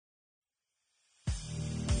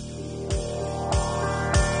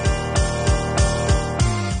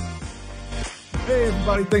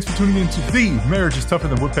everybody. Thanks for tuning in to the Marriage is Tougher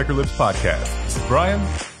Than Woodpecker Lips podcast. This is Brian.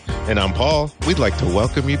 And I'm Paul. We'd like to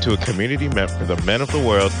welcome you to a community meant for the men of the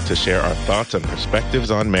world to share our thoughts and perspectives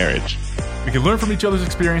on marriage. We can learn from each other's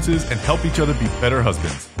experiences and help each other be better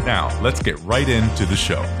husbands. Now, let's get right into the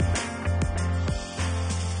show.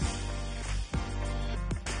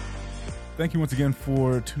 Thank you once again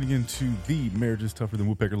for tuning in to the Marriage is Tougher Than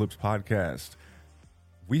Woodpecker Lips podcast.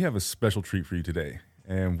 We have a special treat for you today,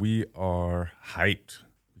 and we are hyped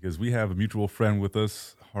because we have a mutual friend with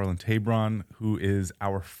us, Harlan Tabron, who is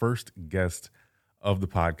our first guest of the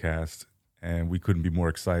podcast, and we couldn't be more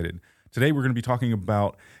excited. Today, we're going to be talking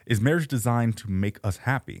about, is marriage designed to make us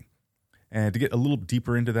happy? And to get a little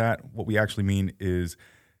deeper into that, what we actually mean is,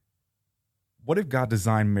 what if God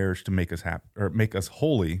designed marriage to make us happy or make us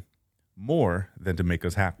holy more than to make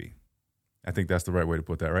us happy? I think that's the right way to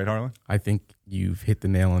put that, right, Harlan? I think you've hit the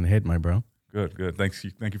nail on the head, my bro. Good. Thank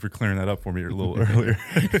you for clearing that up for me a little earlier.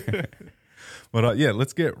 But yeah,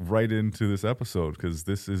 let's get right into this episode because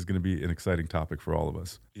this is going to be an exciting topic for all of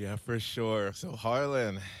us. Yeah, for sure. So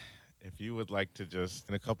Harlan, if you would like to just,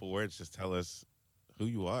 in a couple words, just tell us who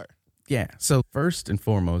you are. Yeah. So first and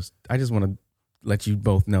foremost, I just want to let you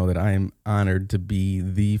both know that I am honored to be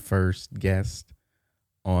the first guest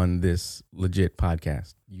on this legit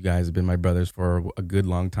podcast. You guys have been my brothers for a good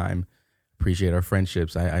long time. Appreciate our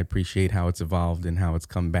friendships. I appreciate how it's evolved and how it's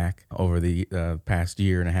come back over the past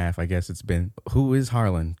year and a half, I guess it's been. Who is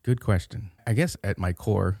Harlan? Good question. I guess at my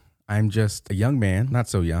core, I'm just a young man, not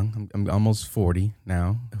so young. I'm almost 40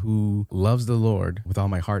 now, who loves the Lord with all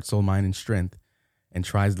my heart, soul, mind, and strength, and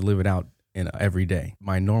tries to live it out in every day.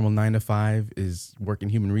 My normal 9 to 5 is working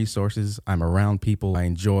human resources. I'm around people. I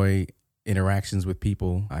enjoy interactions with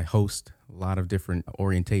people. I host a lot of different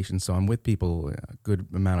orientations, so I'm with people a good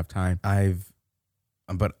amount of time.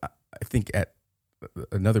 But I think at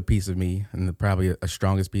another piece of me, and probably a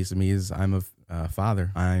strongest piece of me, is I'm a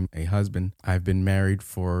father. I'm a husband. I've been married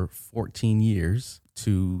for 14 years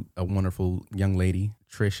to a wonderful young lady,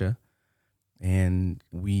 Trisha, and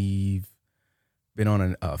we've been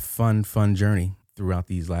on a fun journey throughout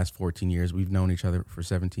these last 14 years. We've known each other for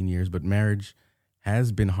 17 years, but marriage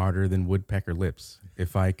has been harder than woodpecker lips,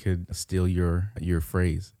 if I could steal your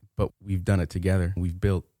phrase. But we've done it together. We've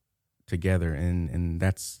built together, and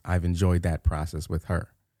I've enjoyed that process with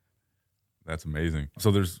her. That's amazing.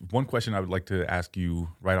 So there's one question I would like to ask you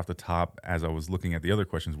right off the top as I was looking at the other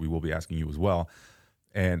questions we will be asking you as well.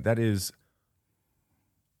 And that is,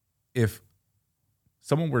 if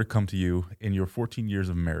someone were to come to you in your 14 years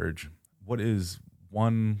of marriage, what is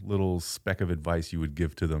one little speck of advice you would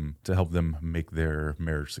give to them to help them make their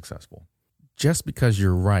marriage successful? Just because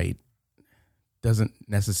you're right doesn't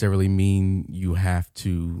necessarily mean you have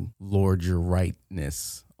to lord your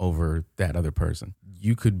rightness over that other person.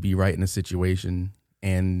 You could be right in a situation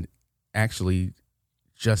and actually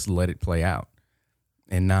just let it play out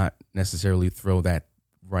and not necessarily throw that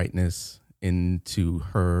rightness into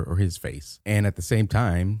her or his face. And at the same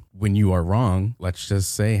time, when you are wrong, let's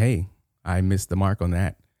just say, hey, I missed the mark on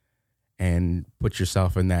that, and put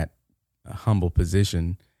yourself in that humble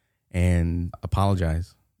position and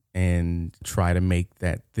apologize and try to make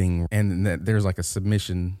that thing. And there's like a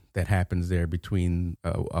submission that happens there between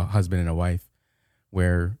a husband and a wife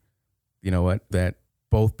where, you know what, that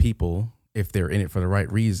both people, if they're in it for the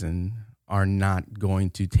right reason, are not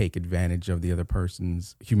going to take advantage of the other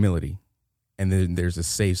person's humility. And then there's a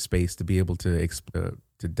safe space to be able to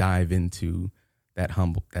dive into that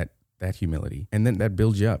that humility. And then that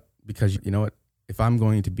builds you up because, you know what, if I'm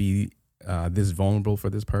going to be this vulnerable for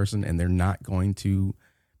this person and they're not going to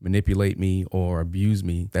manipulate me or abuse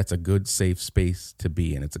me, that's a good, safe space to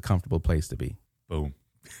be in. It's a comfortable place to be. Boom.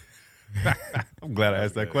 I'm glad I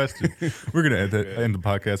asked that question. We're going to end the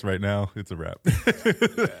podcast right now. It's a wrap.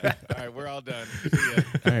 All right, we're all done. See ya.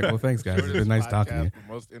 All right, well, thanks, guys. It's been nice talking to you.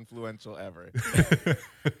 Most influential ever.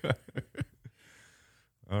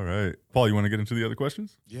 All right. Paul, you want to get into the other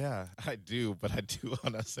questions? Yeah, I do, but I do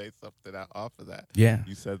want to say something off of that. Yeah.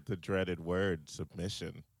 You said the dreaded word,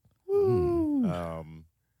 submission. Woo.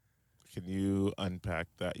 Can you unpack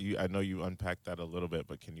that? I know you unpacked that a little bit,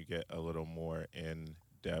 but can you get a little more in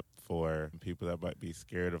depth for people that might be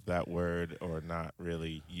scared of that word or not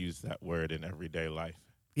really use that word in everyday life?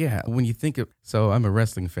 Yeah, when you think of, so I'm a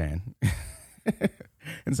wrestling fan,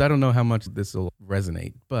 and so I don't know how much this will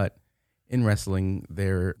resonate, but in wrestling,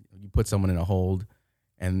 you put someone in a hold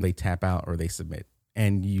and they tap out or they submit,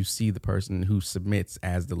 and you see the person who submits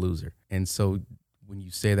as the loser. And so when you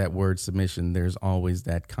say that word submission, there's always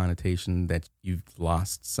that connotation that you've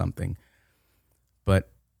lost something. But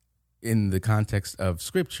in the context of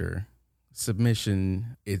scripture,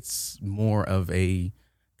 submission, it's more of a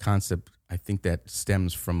concept, I think, that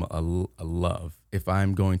stems from a love. If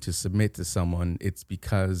I'm going to submit to someone, it's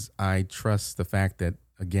because I trust the fact that,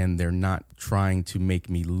 again, they're not trying to make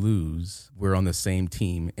me lose. We're on the same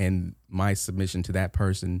team, and my submission to that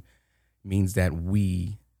person means that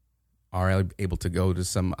we are able to go to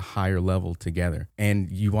some higher level together.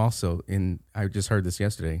 And you also, I just heard this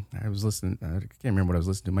yesterday. I was listening, I can't remember what I was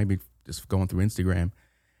listening to, maybe just going through Instagram.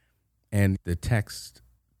 And the text,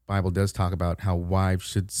 Bible does talk about how wives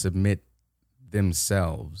should submit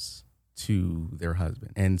themselves to their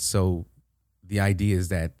husband. And so the idea is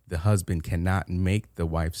that the husband cannot make the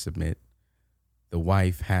wife submit. The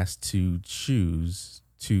wife has to choose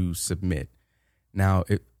to submit. Now,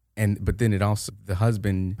 but then it also, the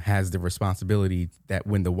husband has the responsibility that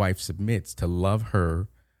when the wife submits, to love her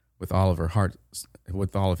with all of her heart,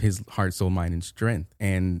 with all of his heart, soul, mind, and strength.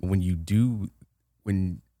 And when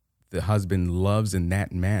the husband loves in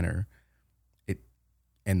that manner,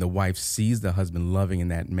 and the wife sees the husband loving in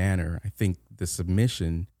that manner, I think the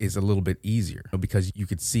submission is a little bit easier, because you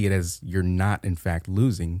could see it as you're not in fact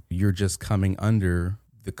losing. You're just coming under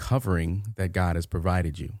the covering that God has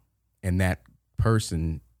provided you. And that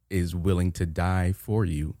person is willing to die for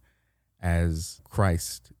you as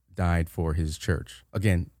Christ died for his church.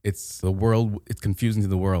 Again, it's confusing to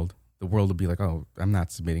the world. The world will be like, oh, I'm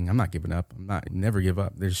not submitting. I'm not giving up. Never give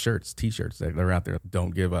up. There's t-shirts that are out there. Don't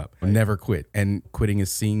give up. Right. Never quit. And quitting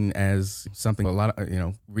is seen as something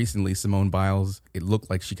recently Simone Biles, it looked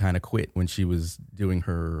like she kind of quit when she was doing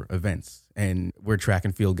her events. And we're track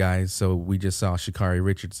and field guys, so we just saw Sha'Carri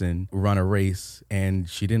Richardson run a race, and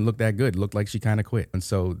she didn't look that good. It looked like she kind of quit. And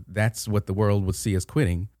so that's what the world would see as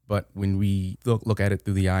quitting. But when we look at it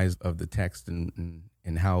through the eyes of the text and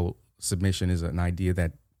how submission is an idea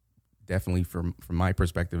that definitely from my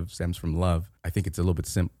perspective stems from love, I think it's a little bit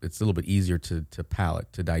it's a little bit easier to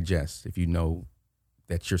palate, to digest, if you know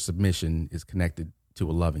that your submission is connected to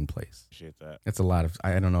a loving place. Appreciate that. That's a lot of,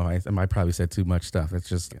 I don't know, I probably said too much stuff. It's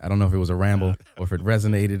just, I don't know if it was a ramble or if it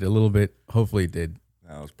resonated a little bit. Hopefully it did.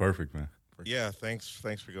 That was perfect, man. Yeah, thanks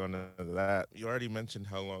for going into that. You already mentioned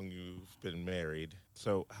how long you've been married.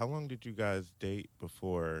 So how long did you guys date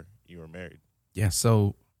before you were married? Yeah,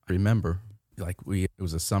 so I remember, it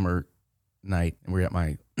was a summer night, and we were at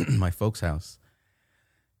my my folks' house,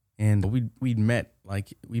 and we met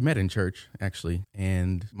in church, actually,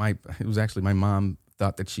 and it was actually my mom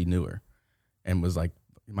thought that she knew her, and was like,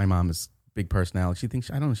 my mom is big personality. She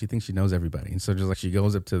thinks she knows everybody, and so just like she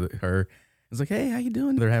goes up to her, it's like, hey, how you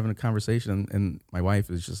doing? They're having a conversation, and my wife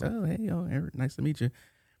is just, oh, hey, Eric, nice to meet you.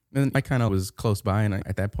 And I kind of was close by, and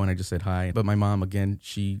at that point, I just said hi. But my mom, again,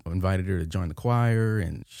 she invited her to join the choir,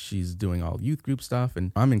 and she's doing all youth group stuff.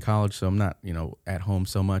 And I'm in college, so I'm not, at home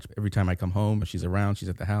so much. Every time I come home, she's around. She's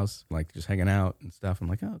at the house, just hanging out and stuff. I'm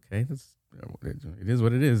like, oh, okay, it is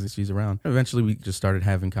what it is. She's around. Eventually, we just started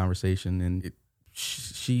having conversation, and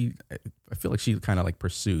I feel like she kind of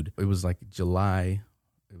pursued. It was July.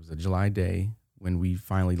 It was a July day when we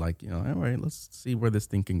finally all right, let's see where this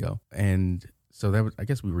thing can go. And so I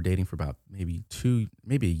guess we were dating for about maybe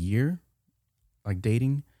a year,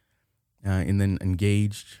 dating, and then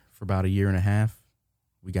engaged for about a year and a half.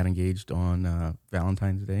 We got engaged on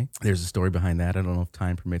Valentine's Day. There's a story behind that. I don't know if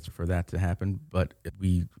time permits for that to happen, but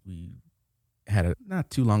we had a not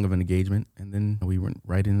too long of an engagement, and then we went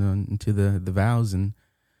right into the vows, and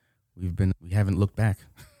we haven't looked back.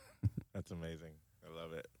 That's amazing. I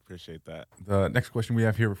love it. Appreciate that. The next question we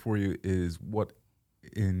have here for you is, what,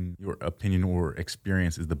 in your opinion or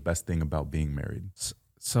experience, is the best thing about being married?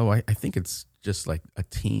 So I think it's just like a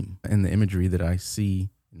team, and the imagery that I see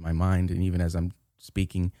in my mind, and even as I'm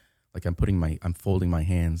speaking, I'm folding my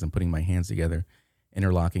hands, I'm putting my hands together,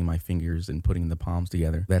 interlocking my fingers and putting the palms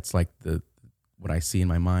together. That's what I see in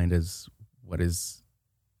my mind as what is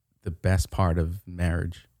the best part of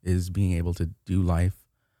marriage, is being able to do life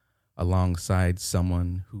alongside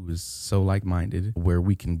someone who is so like-minded, where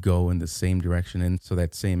we can go in the same direction. And so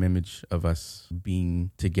that same image of us being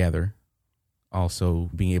together, also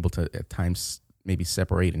being able to at times maybe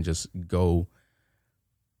separate and just go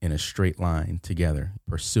in a straight line together,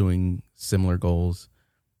 pursuing similar goals,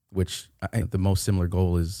 which the most similar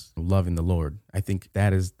goal is loving the Lord. I think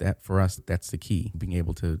that for us, that's the key, being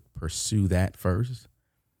able to pursue that first,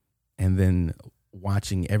 and then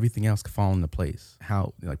watching everything else fall into place.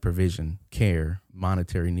 How, provision, care,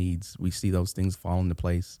 monetary needs, we see those things fall into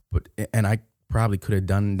place. And I probably could have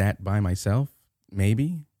done that by myself,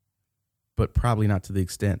 maybe, but probably not to the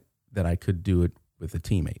extent that I could do it with a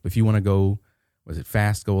teammate. If you want to go,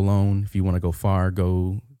 fast, go alone. If you want to go far,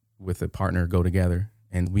 go with a partner, go together.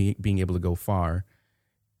 And being able to go far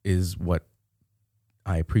is what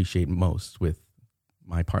I appreciate most with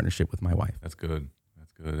my partnership with my wife. That's good.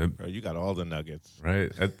 That's good. Bro, you got all the nuggets.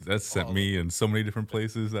 Right. That sent me in so many different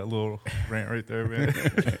places, that little rant right there, man.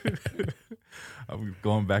 I'm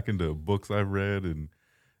going back into books I've read and,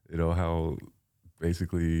 how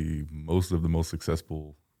basically most of the most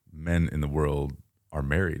successful men in the world are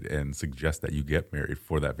married and suggest that you get married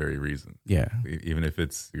for that very reason. Yeah. Even if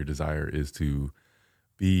it's your desire is to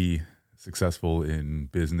be successful in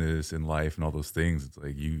business and life and all those things, it's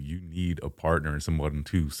like you need a partner and someone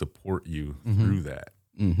to support you through that.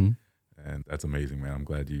 Mm-hmm. And that's amazing, man. I'm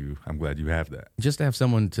glad you have that. Just to have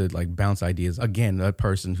someone to like bounce ideas. Again, a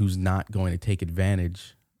person who's not going to take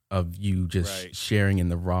advantage of you just sharing in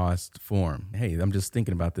the rawest form. Hey, I'm just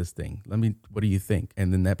thinking about this thing. What do you think?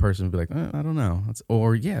 And then that person would be like, I don't know. That's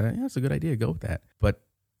a good idea. Go with that. But,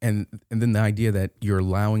 and then the idea that you're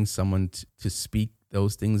allowing someone to speak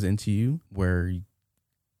those things into you where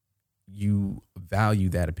you value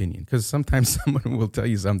that opinion. Because sometimes someone will tell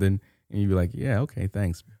you something and you'll be like, yeah, okay,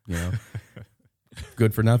 thanks.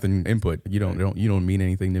 Good for nothing input. You don't mean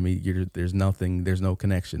anything to me. There's no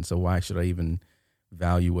connection. So why should I even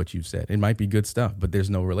value what you've said? It might be good stuff, but there's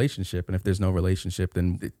no relationship. And if there's no relationship,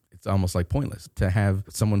 then it's almost like pointless to have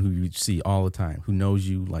someone who you see all the time, who knows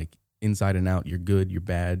you like inside and out, you're good, you're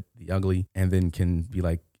bad, the ugly, and then can be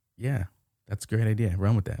like, yeah, that's a great idea.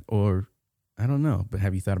 Run with that. Or I don't know, but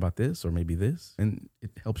have you thought about this or maybe this? And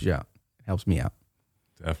it helps you out. It helps me out.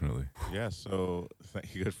 Definitely. Yeah. So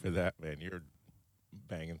thank you for that, man. You're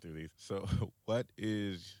banging through these. So what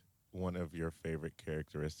is one of your favorite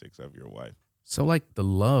characteristics of your wife? So like the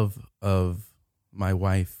love of my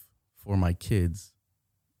wife for my kids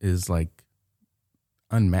is like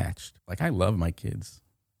unmatched. Like I love my kids,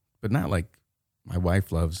 but not like my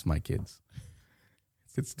wife loves my kids.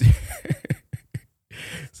 It's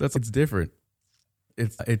so it's different.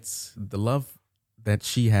 It's the love that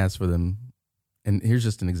she has for them. And here's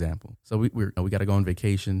just an example. So we got to go on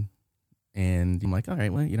vacation, and I'm like, all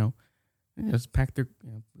right, well, just pack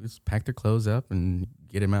their clothes up and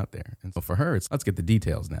get him out there. And so for her, let's get the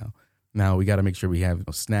details now. Now we got to make sure we have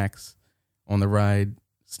snacks on the ride,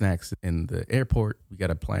 snacks in the airport. We got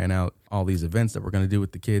to plan out all these events that we're going to do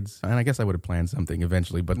with the kids. And I guess I would have planned something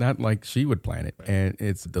eventually, but not like she would plan it. And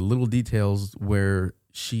it's the little details where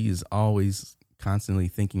she is always constantly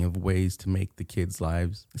thinking of ways to make the kids'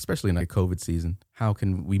 lives, especially in a COVID season, how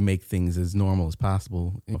can we make things as normal as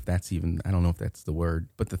possible? If that's even, I don't know if that's the word,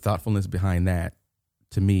 but the thoughtfulness behind that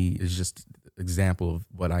to me is just an example of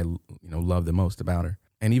what I love the most about her.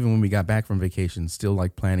 And even when we got back from vacation, still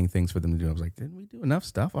like planning things for them to do. I was like, didn't we do enough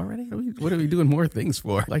stuff already? What are we doing more things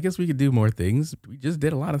for? I guess we could do more things. We just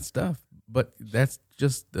did a lot of stuff. But that's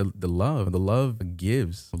just the love. The love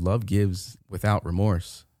gives. Love gives without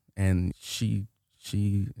remorse. And she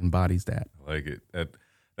embodies that. I like it.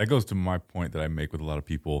 That goes to my point that I make with a lot of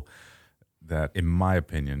people, that in my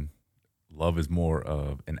opinion, love is more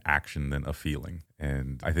of an action than a feeling.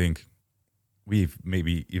 And I think we've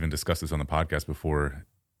maybe even discussed this on the podcast before,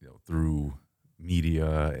 through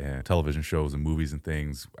media and television shows and movies and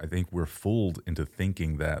things. I think we're fooled into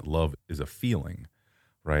thinking that love is a feeling,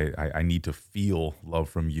 right? I need to feel love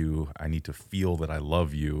from you. I need to feel that I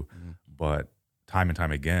love you. Mm-hmm. But time and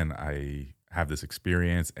time again, I have this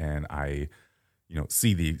experience and I,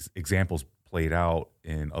 see these examples played out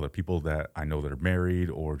in other people that I know that are married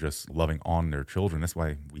or just loving on their children. That's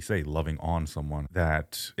why we say loving on someone,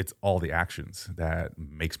 that it's all the actions that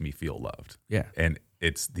makes me feel loved. Yeah. And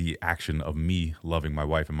it's the action of me loving my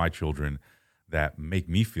wife and my children that make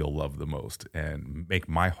me feel loved the most and make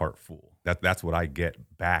my heart full. That's what I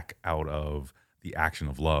get back out of the action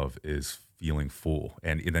of love, is feeling full.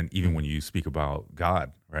 And then even when you speak about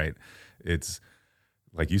God, right, it's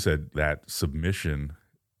like you said, that submission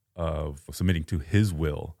of submitting to his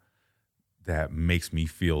will that makes me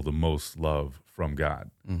feel the most love from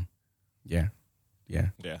God. Mm. Yeah.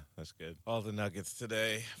 Yeah, that's good. All the nuggets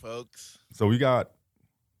today, folks. So we got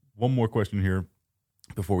one more question here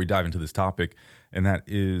before we dive into this topic, and that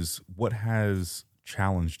is, what has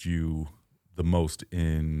challenged you the most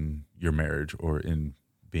in your marriage or in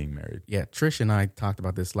being married? Yeah, Trish and I talked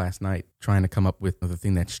about this last night, trying to come up with the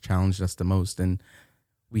thing that's challenged us the most. And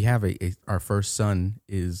we have our first son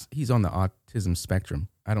he's on the autism spectrum.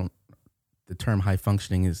 The term high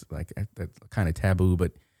functioning is like that's kind of taboo,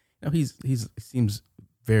 but he seems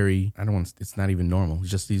very, it's not even normal.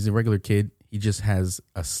 He's a regular kid. He just has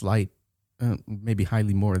a slight, maybe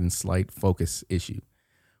highly more than slight focus issue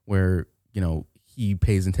where, he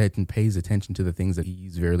pays attention to the things that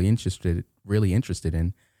he's really interested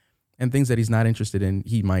in, and things that he's not interested in,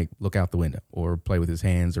 he might look out the window or play with his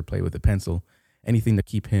hands or play with a pencil. anything to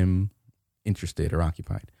keep him interested or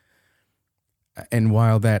occupied. And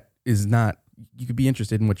while that is not, you could be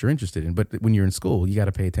interested in what you're interested in, but when you're in school, you got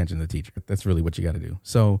to pay attention to the teacher. That's really what you got to do.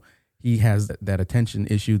 So he has that attention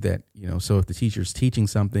issue that, so if the teacher's teaching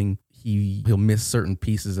something, he'll miss certain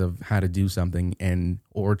pieces of how to do something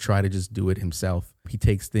or try to just do it himself. He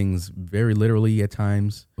takes things very literally at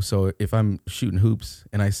times. So if I'm shooting hoops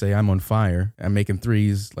and I say I'm on fire, I'm making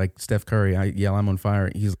threes like Steph Curry, I yell I'm on fire.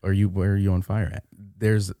 Where are you on fire at?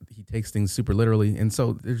 He takes things super literally. And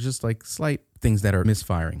so there's just like slight things that are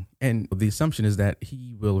misfiring. And the assumption is that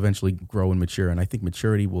he will eventually grow and mature. And I think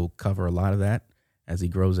maturity will cover a lot of that as he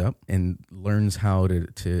grows up and learns how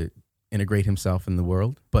to integrate himself in the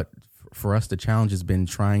world. But for us, the challenge has been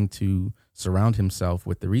trying to surround himself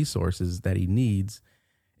with the resources that he needs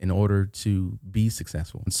in order to be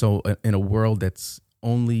successful. And so in a world that's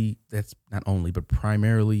not only, but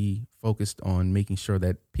primarily focused on making sure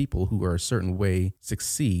that people who are a certain way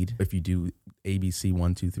succeed. If you do ABC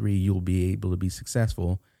 1, 2, 3, you'll be able to be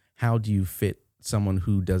successful. How do you fit someone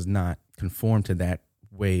who does not conform to that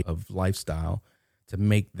way of lifestyle to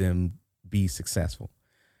make them be successful?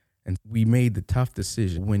 And we made the tough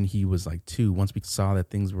decision when he was like 2, once we saw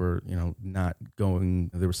that things were, not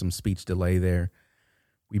going, there was some speech delay there.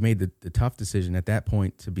 We made the tough decision at that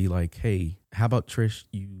point to be like, hey, how about Trish,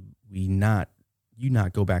 you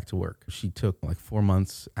not go back to work? She took like 4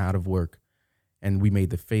 months out of work, and we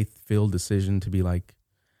made the faith-filled decision to be like,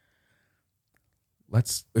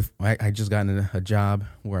 I just got in a job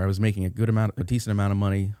where I was making a decent amount of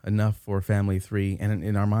money, enough for a family of 3. And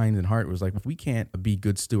in our mind and heart, it was like, if we can't be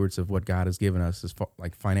good stewards of what God has given us, as far,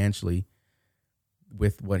 like financially,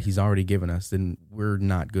 with what he's already given us, then we're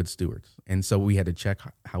not good stewards. And so we had to check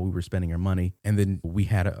how we were spending our money. And then we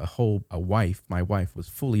had a wife. My wife was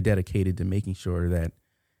fully dedicated to making sure that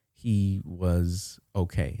he was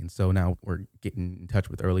okay. And so now we're getting in touch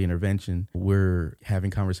with early intervention. We're having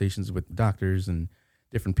conversations with doctors and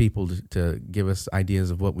different people to give us ideas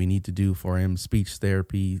of what we need to do for him. Speech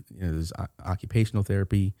therapy, there's occupational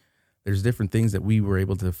therapy. There's different things that we were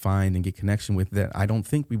able to find and get connection with that I don't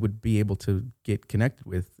think we would be able to get connected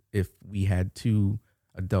with if we had 2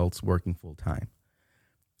 adults working full time.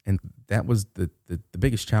 And that was the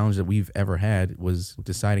biggest challenge that we've ever had, was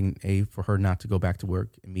deciding, for her not to go back to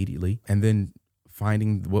work immediately, and then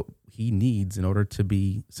finding what he needs in order to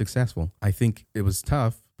be successful. I think it was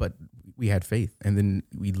tough, but we had faith. And then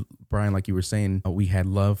Brian, like you were saying, we had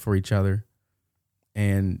love for each other.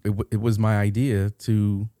 And it was my idea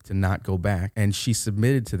to not go back. And she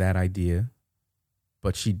submitted to that idea,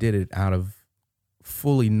 but she did it out of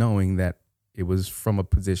fully knowing that it was from a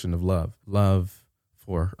position of love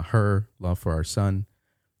for her, love for our son.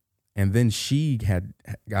 And then she had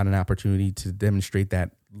got an opportunity to demonstrate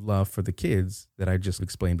that love for the kids that I just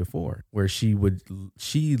explained before, where she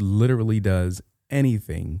literally does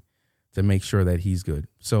anything to make sure that he's good.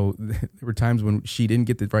 So there were times when she didn't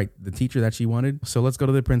get the teacher that she wanted. So let's go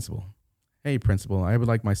to the principal. Hey, principal, I would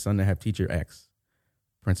like my son to have teacher X.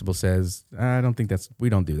 Principal says, we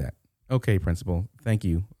don't do that. Okay, principal, thank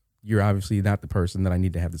you. You're obviously not the person that I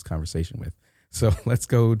need to have this conversation with. So let's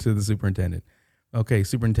go to the superintendent. Okay,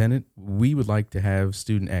 superintendent, we would like to have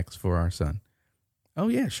student X for our son. Oh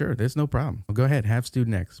yeah, sure, there's no problem. Well, go ahead, have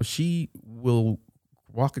student X. She will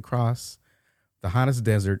walk across the hottest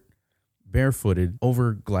desert, barefooted,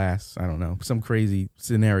 over glass, I don't know, some crazy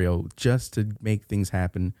scenario, just to make things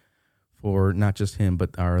happen for not just him,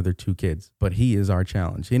 but our other 2 kids. But he is our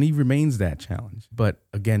challenge, and he remains that challenge. But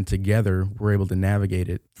again, together, we're able to navigate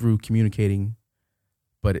it through communicating,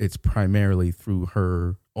 but it's primarily through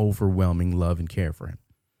her overwhelming love and care for him.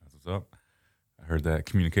 That's what's up. I heard that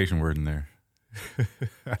communication word in there.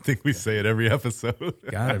 I think we say it every episode.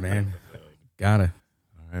 Got it, man. Got it.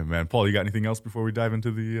 All right, man. Paul, you got anything else before we dive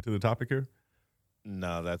into the topic here?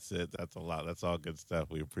 No, that's it. That's a lot. That's all good stuff.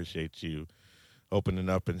 We appreciate you opening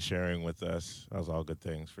up and sharing with us. That was all good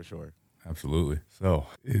things for sure. Absolutely. So,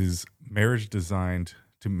 is marriage designed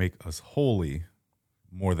to make us holy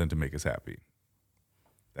more than to make us happy?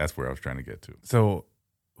 That's where I was trying to get to. So,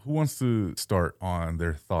 who wants to start on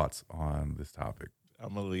their thoughts on this topic?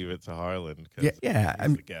 I'm going to leave it to Harlan because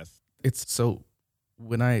I'm the guest. It's so,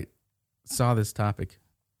 when I saw this topic,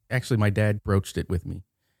 actually my dad broached it with me.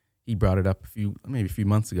 He brought it up maybe a few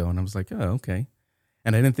months ago, and I was like, oh, okay.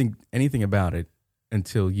 And I didn't think anything about it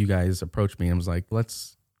until you guys approached me and was like,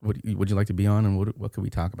 would you like to be on, and what could we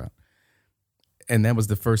talk about? And that was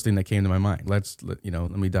the first thing that came to my mind. Let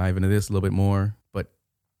me dive into this a little bit more. But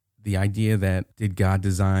the idea that, did God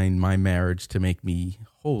design my marriage to make me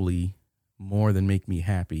holy more than make me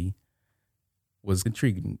happy? was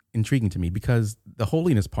intriguing to me, because the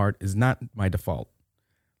holiness part is not my default.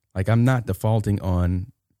 Like, I'm not defaulting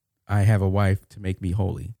on I have a wife to make me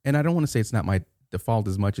holy. And I don't want to say it's not my default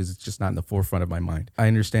as much as it's just not in the forefront of my mind. I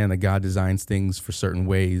understand that God designs things for certain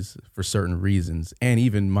ways, for certain reasons. And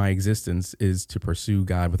even my existence is to pursue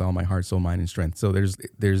God with all my heart, soul, mind, and strength. So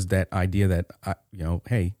there's that idea that,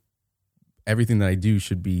 hey, everything that I do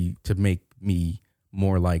should be to make me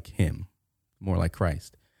more like him, more like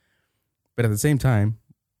Christ. But at the same time,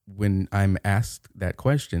 when I'm asked that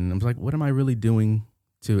question, I'm like, what am I really doing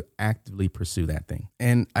to actively pursue that thing?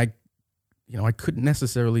 And I couldn't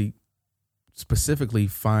necessarily specifically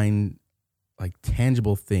find like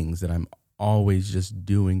tangible things that I'm always just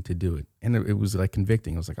doing to do it. And it was like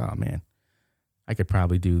convicting. I was like, oh man, I could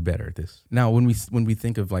probably do better at this. Now, when we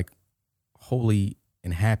think of like holy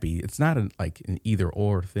and happy, it's not like an either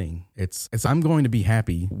or thing. It's I'm going to be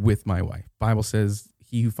happy with my wife. Bible says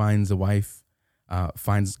he who finds a wife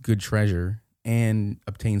finds good treasure and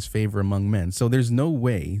obtains favor among men. So there's no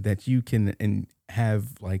way that you can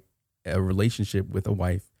have like a relationship with a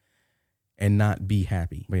wife and not be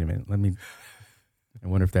happy. Wait a minute. I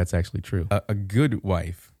wonder if that's actually true. A good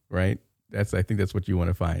wife, right? I think that's what you want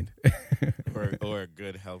to find. or a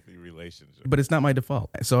good, healthy relationship. But it's not my default.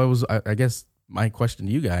 So I guess my question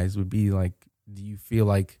to you guys would be like, do you feel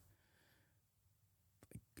like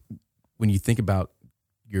when you think about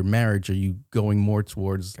your marriage, are you going more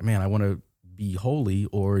towards, man, I want to be holy,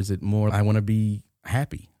 or is it more, I want to be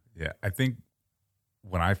happy? Yeah, I think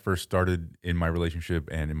when I first started in my relationship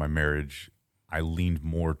and in my marriage, I leaned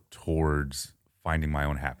more towards finding my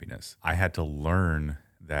own happiness. I had to learn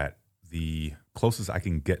that the closest I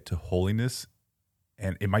can get to holiness,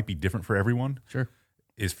 and it might be different for everyone, sure,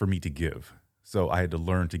 is for me to give. So I had to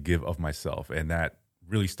learn to give of myself. And that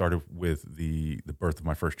really started with the birth of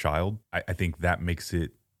my first child. I think that makes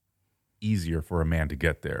it easier for a man to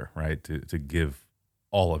get there, right? To give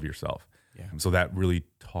all of yourself. Yeah. So that really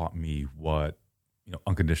taught me what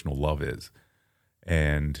unconditional love is.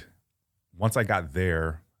 And once I got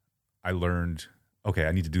there, I learned, okay,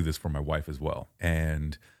 I need to do this for my wife as well.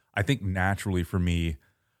 And I think naturally for me,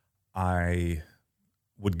 I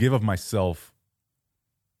would give of myself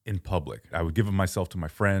in public. I would give of myself to my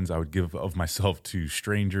friends. I would give of myself to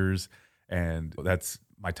strangers. And that's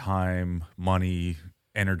my time, money,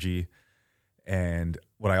 energy. And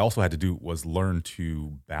what I also had to do was learn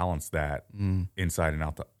to balance that inside and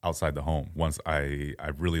outside the home. Once I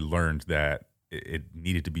really learned that it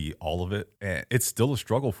needed to be all of it. And it's still a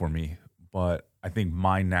struggle for me, but I think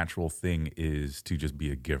my natural thing is to just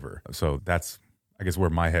be a giver. So that's, I guess,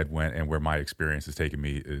 where my head went and where my experience has taken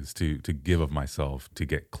me, is to give of myself to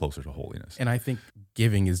get closer to holiness. And I think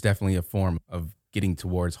giving is definitely a form of getting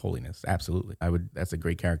towards holiness. Absolutely. That's a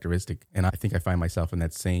great characteristic. And I think I find myself in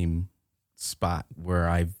that same spot where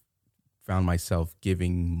I've found myself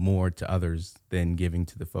giving more to others than giving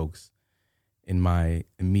to the folks in my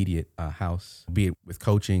immediate house, be it with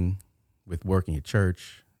coaching, with working at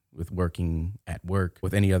church, with working at work,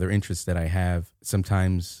 with any other interests that I have.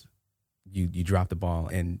 Sometimes you drop the ball.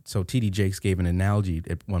 And so TD Jakes gave an analogy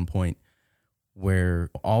at one point where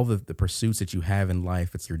all the pursuits that you have in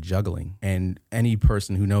life, it's your juggling. And any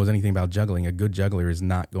person who knows anything about juggling, a good juggler is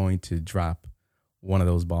not going to drop one of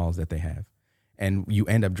those balls that they have. And you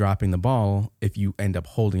end up dropping the ball if you end up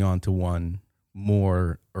holding on to one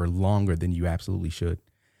more or longer than you absolutely should.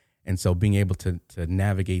 And so being able to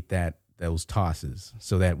navigate those tosses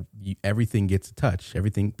so that everything gets a touch,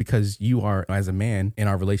 everything, because you are, as a man in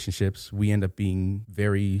our relationships, we end up being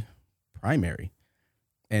very primary,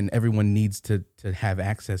 and everyone needs to have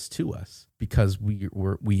access to us because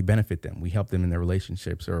we benefit them. We help them in their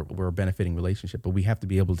relationships, or we're a benefiting relationship, but we have to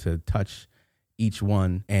be able to touch each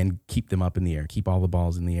one and keep them up in the air, keep all the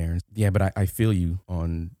balls in the air. Yeah, but I feel you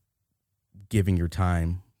on giving your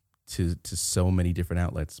time to so many different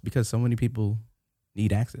outlets, because so many people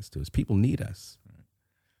need access to us. People need us.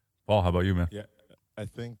 Paul, how about you, man? Yeah, I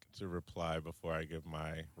think to reply before I give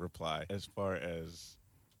my reply, as far as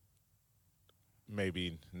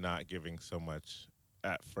maybe not giving so much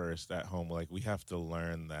at first at home, like, we have to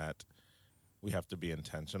learn that we have to be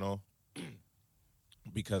intentional.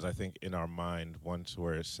 Because I think in our mind, once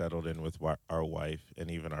we're settled in with our wife and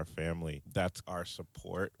even our family, that's our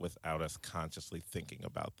support without us consciously thinking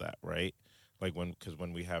about that, right? Like, because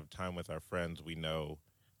when we have time with our friends, we know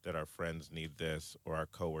that our friends need this, or our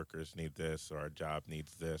coworkers need this, or our job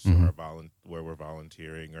needs this, or where we're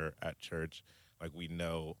volunteering, or at church. Like, we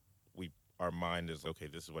know our mind is, okay,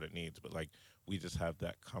 this is what it needs. But like, we just have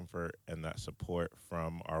that comfort and that support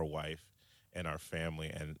from our wife and our family,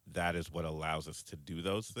 and that is what allows us to do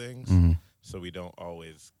those things. So we don't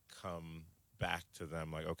always come back to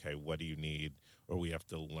them like, okay, what do you need? Or we have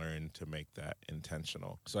to learn to make that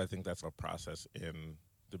intentional. So I think that's a process in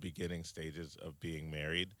the beginning stages of being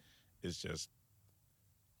married, is just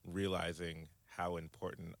realizing how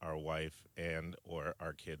important our wife and or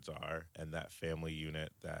our kids are, and that family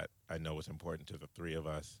unit that I know is important to the three of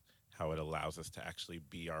us, how it allows us to actually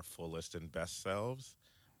be our fullest and best selves,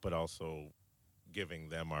 but also giving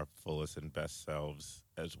them our fullest and best selves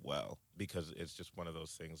as well. Because it's just one of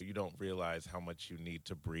those things, you don't realize how much you need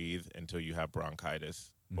to breathe until you have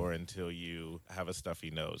bronchitis or until you have a stuffy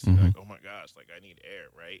nose. You're like, oh my gosh, like I need air,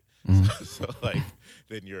 right? So like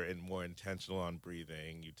then you're more intentional on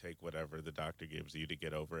breathing. You take whatever the doctor gives you to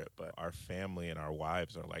get over it. But our family and our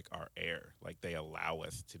wives are like our air. Like they allow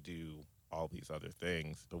us to do all these other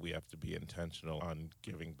things, but we have to be intentional on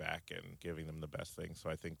giving back and giving them the best thing. So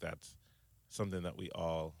I think that's something that we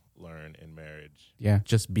all learn in marriage. Yeah,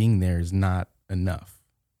 just being there is not enough.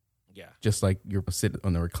 Yeah. Just like you're sitting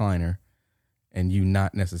on the recliner and you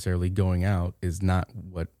not necessarily going out is not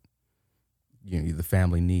what the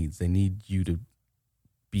family needs. They need you to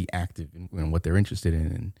be active in what they're interested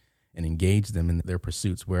in and engage them in their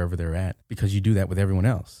pursuits wherever they're at, because you do that with everyone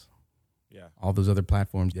else. Yeah. All those other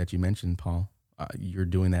platforms that you mentioned, Paul, you're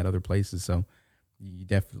doing that other places. So you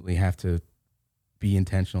definitely have to be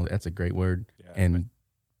intentional. That's a great word. Yeah. And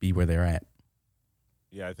be where they're at.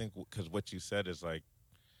 Yeah, I think because what you said is like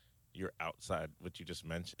you're outside. What you just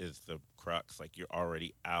mentioned is the crux. Like you're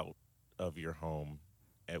already out of your home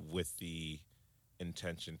with the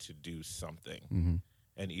intention to do something. Mm-hmm.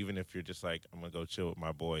 And even if you're just like, I'm going to go chill with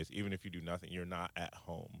my boys, even if you do nothing, you're not at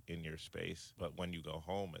home in your space. But when you go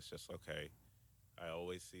home, it's just, okay, I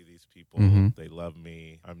always see these people. Mm-hmm. They love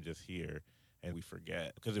me. I'm just here. And we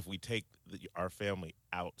forget. Because if we take our family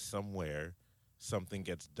out somewhere, something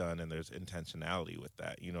gets done and there's intentionality with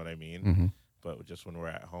that. You know what I mean? Mm-hmm. But just when we're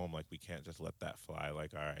at home, like we can't just let that fly.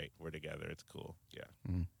 Like, all right, we're together. It's cool. Yeah.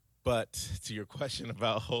 Mm-hmm. But to your question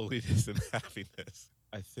about holiness and happiness,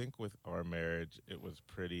 I think with our marriage, it was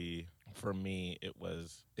for me,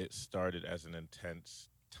 it started as an intense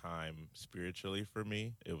time spiritually for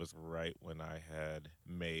me. It was right when I had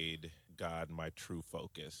made God my true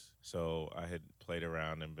focus. So I had played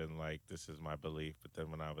around and been like, this is my belief. But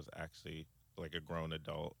then when I was actually like a grown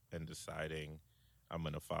adult and deciding I'm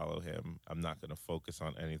going to follow him, I'm not going to focus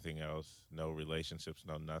on anything else, no relationships,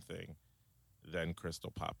 no nothing, then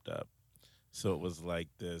Crystal popped up. So it was like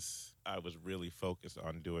this, I was really focused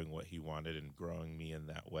on doing what he wanted and growing me in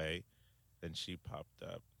that way. Then she popped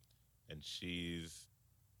up, and she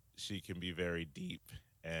can be very deep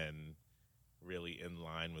and really in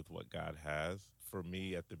line with what God has. For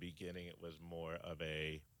me, at the beginning, it was more of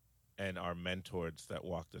and our mentors that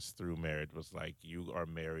walked us through marriage was like, you are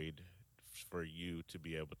married for you to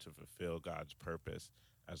be able to fulfill God's purpose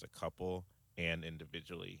as a couple and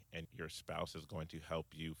individually, and your spouse is going to help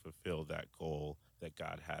you fulfill that goal that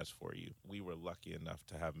God has for you. We were lucky enough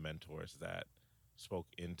to have mentors that spoke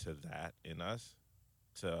into that in us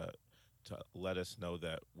to let us know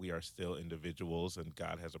that we are still individuals and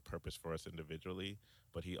God has a purpose for us individually,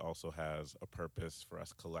 but he also has a purpose for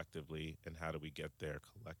us collectively, and how do we get there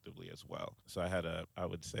collectively as well. So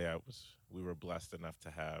we were blessed enough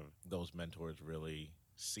to have those mentors really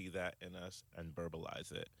see that in us and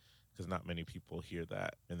verbalize it, because not many people hear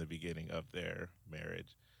that in the beginning of their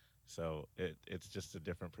marriage. So it's just a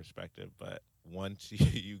different perspective. But once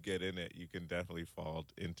you get in it, you can definitely fall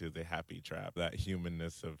into the happy trap, that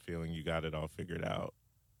humanness of feeling you got it all figured out.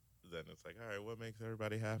 Then it's like, all right, what makes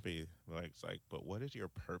everybody happy? Like, it's like, but what is your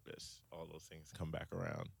purpose? All those things come back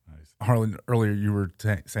around. Nice. Harlan, earlier you were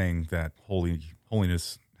saying that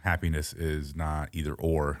holiness, happiness is not either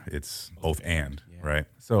or, it's both and, yeah. Right?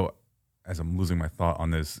 So as I'm losing my thought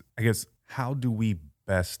on this, I guess, how do we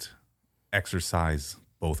best exercise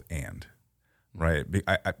both and, right?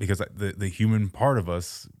 Because the human part of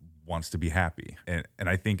us wants to be happy. And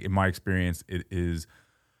I think in my experience, it is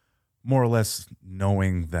more or less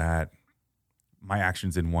knowing that my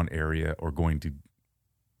actions in one area are going to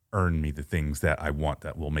earn me the things that I want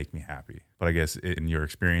that will make me happy. But I guess in your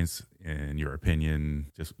experience, in your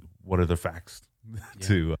opinion, just what are the facts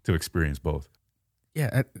to experience both?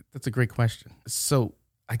 Yeah, that's a great question. So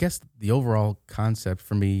I guess the overall concept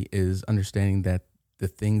for me is understanding that the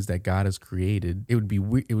things that God has created, it would be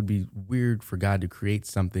weird for God to create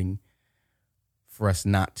something for us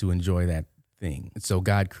not to enjoy that thing. So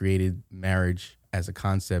God created marriage as a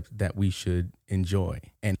concept that we should enjoy,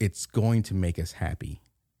 and it's going to make us happy.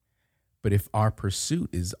 But if our pursuit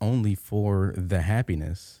is only for the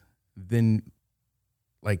happiness, then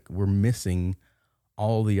like we're missing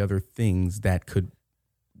all the other things that could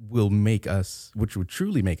which would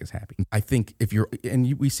truly make us happy. I think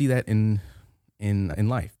we see that in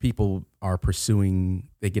life. People are pursuing,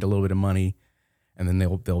 they get a little bit of money, and then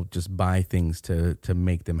they'll just buy things to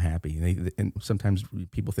make them happy. And sometimes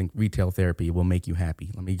people think retail therapy will make you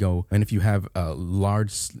happy. Let me go. And if you have a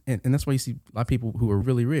large, and that's why you see a lot of people who are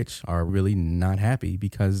really rich are really not happy,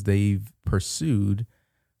 because they've pursued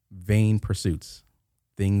vain pursuits,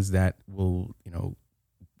 things that will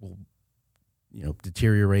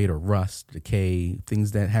deteriorate or rust, decay,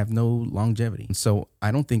 things that have no longevity. And so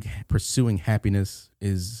I don't think pursuing happiness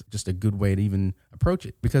is just a good way to even approach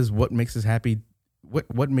it, because what makes us happy,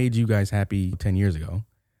 what made you guys happy 10 years ago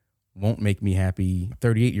won't make me happy.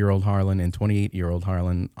 38-year-old Harlan and 28-year-old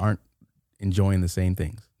Harlan aren't enjoying the same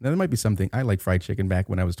things. Now, there might be something. I like fried chicken back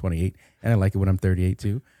when I was 28, and I like it when I'm 38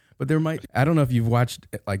 too. But I don't know if you've watched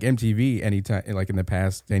like MTV anytime, like in the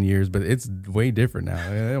past 10 years, but it's way different now.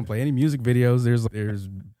 They don't play any music videos. There's a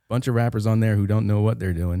bunch of rappers on there who don't know what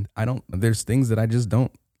they're doing. There's things that I just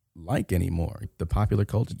don't like anymore. The popular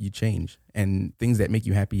culture, you change, and things that make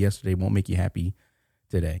you happy yesterday won't make you happy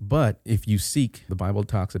today. But if you seek, the Bible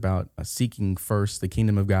talks about seeking first the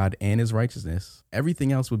kingdom of God and his righteousness,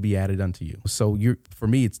 everything else would be added unto you. So for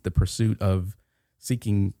me, it's the pursuit of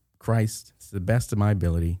seeking Christ to the best of my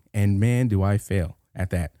ability. And man, do I fail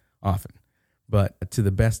at that often. But to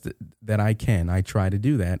the best that I can, I try to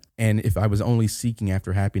do that. And if I was only seeking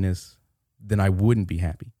after happiness, then I wouldn't be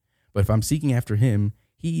happy. But if I'm seeking after him,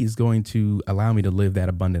 he is going to allow me to live that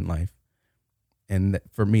abundant life. And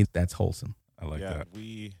for me, that's wholesome. I like that.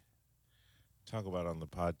 We talk about on the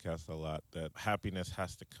podcast a lot that happiness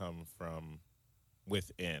has to come from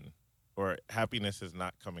within, or happiness is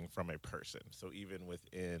not coming from a person. So even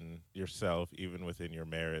within yourself, even within your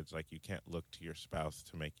marriage, like you can't look to your spouse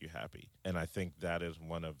to make you happy. And I think that is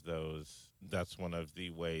that's one of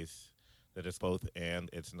the ways that it's both, and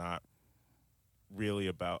it's not really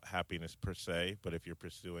about happiness per se, but if you're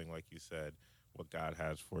pursuing, like you said, what God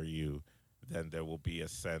has for you, then there will be a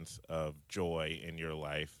sense of joy in your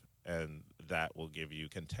life, and that will give you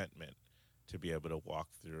contentment to be able to walk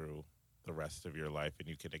through the rest of your life, and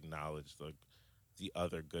you can acknowledge the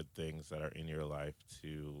other good things that are in your life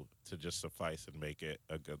to just suffice and make it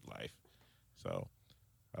a good life. So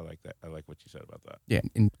I like that. I like what you said about that. Yeah,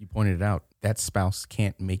 and you pointed it out. That spouse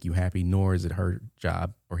can't make you happy, nor is it her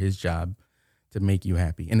job or his job to make you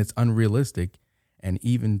happy. And it's unrealistic and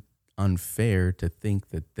even unfair to think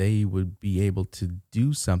that they would be able to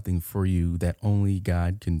do something for you that only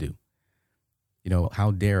God can do.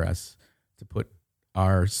 How dare us to put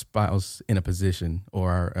our spouse in a position,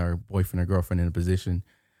 or our boyfriend or girlfriend in a position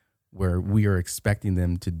where we are expecting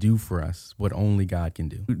them to do for us what only God can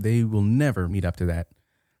do. They will never meet up to that.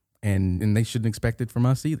 And they shouldn't expect it from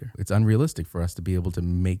us either. It's unrealistic for us to be able to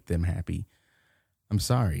make them happy. I'm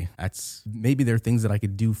sorry. Maybe there are things that I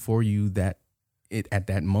could do for you that at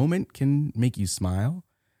that moment can make you smile,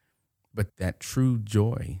 but that true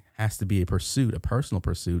joy has to be a pursuit, a personal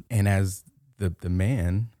pursuit. And as the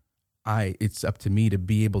man, it's up to me to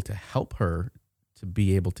be able to help her to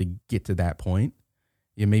be able to get to that point.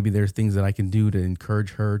 Yeah, maybe there's things that I can do to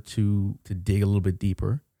encourage her to dig a little bit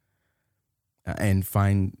deeper and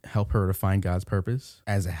help her to find God's purpose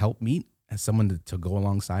as a helpmeet, as someone to go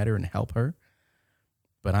alongside her and help her.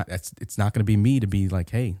 But it's not going to be me to be like,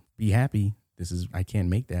 hey, be happy. I can't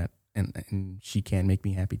make that. And she can't make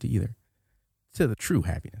me happy either. To the true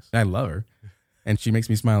happiness. I love her and she makes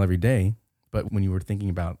me smile every day. But when you were thinking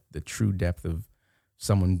about the true depth of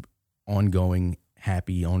someone ongoing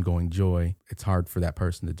happy, ongoing joy, it's hard for that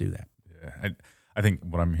person to do that. Yeah. I think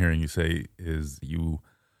what I'm hearing you say is you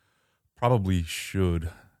probably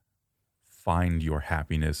should find your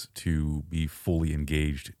happiness to be fully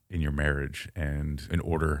engaged in your marriage. And in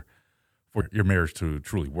order for your marriage to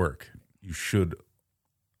truly work, you should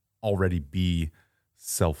already be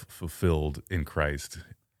self-fulfilled in Christ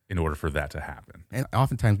in order for that to happen. And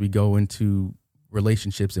oftentimes we go into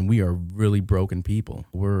relationships and we are really broken people.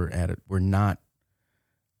 We're not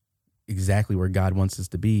exactly where God wants us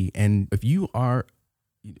to be. And if you are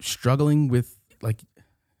struggling with, like,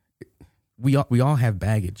 we all have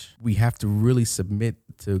baggage. We have to really submit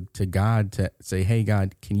to God, to say, hey,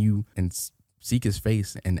 God, can you, and seek his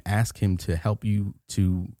face and ask him to help you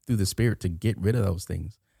through the Spirit, to get rid of those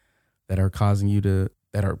things that are causing you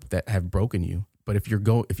that have broken you. But if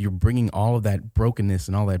you're bringing all of that brokenness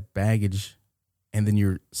and all that baggage, and then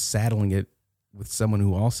you're saddling it with someone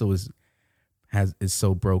who also is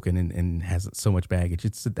so broken and has so much baggage,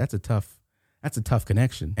 that's a tough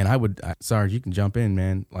connection. And Sarge, you can jump in,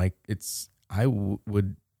 man. Like I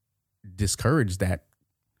would discourage that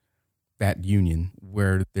union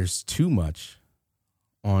where there's too much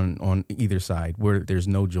on either side where there's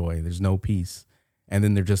no joy, there's no peace. And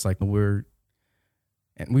then they're just like, and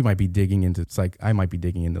we might be digging into I might be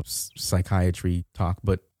digging into psychiatry talk,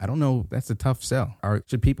 but I don't know. That's a tough sell.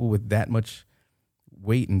 Should people with that much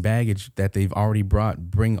weight and baggage that they've already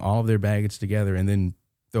brought bring all of their baggage together and then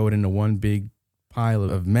throw it into one big pile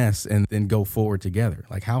of mess and then go forward together?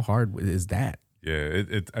 Like, how hard is that? Yeah,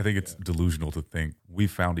 I think it's delusional to think we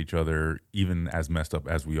found each other, even as messed up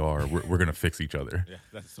as we are. We're going to fix each other. Yeah,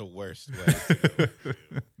 that's the worst way.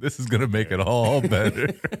 This is going to make it all better.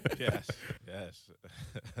 Yes.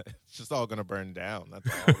 It's just all going to burn down. That's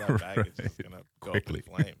all that baggage is going to go up in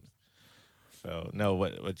flames. So, no,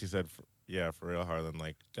 what you said, for real, Harlan,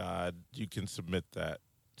 like, God, you can submit that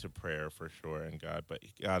to prayer for sure, and but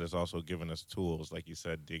God has also given us tools, like you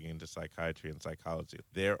said, digging into psychiatry and psychology.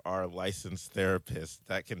 There are licensed therapists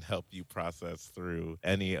that can help you process through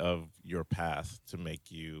any of your past to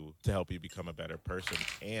help you become a better person,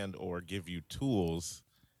 and or give you tools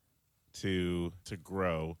to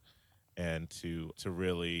grow and to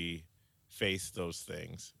really face those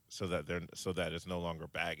things so that it's no longer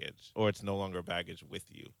baggage, or it's no longer baggage with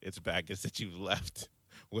you. It's baggage that you've left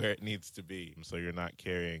where it needs to be. So you're not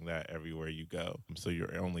carrying that everywhere you go. So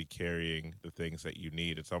you're only carrying the things that you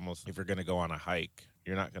need. It's almost, if you're going to go on a hike,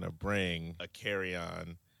 you're not going to bring a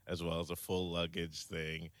carry-on as well as a full luggage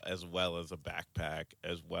thing, as well as a backpack,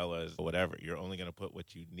 as well as whatever. You're only going to put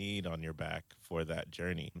what you need on your back for that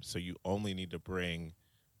journey. So you only need to bring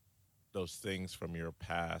those things from your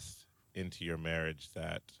past into your marriage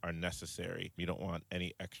that are necessary. You don't want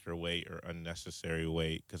any extra weight or unnecessary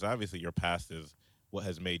weight, because obviously your past is what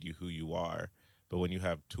has made you who you are. But when you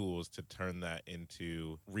have tools to turn that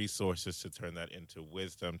into resources, to turn that into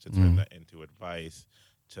wisdom, to turn that into advice,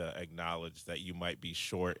 to acknowledge that you might be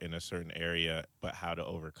short in a certain area, but how to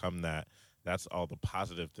overcome that, that's all the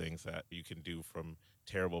positive things that you can do from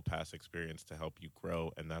terrible past experience to help you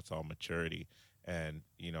grow. And that's all maturity. And,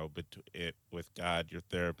 but with God, your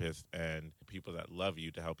therapist, and people that love you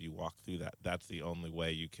to help you walk through that, that's the only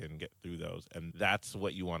way you can get through those. And that's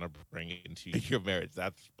what you want to bring into your marriage.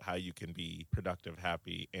 That's how you can be productive,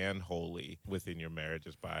 happy, and holy within your marriage,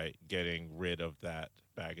 is by getting rid of that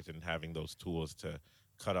baggage and having those tools to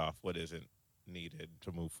cut off what isn't needed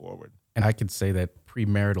to move forward. And I could say that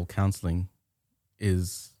premarital counseling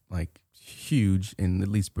is like huge in at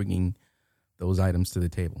least bringing those items to the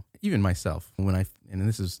table. Even myself, and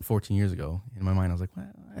this is 14 years ago, in my mind, I was like,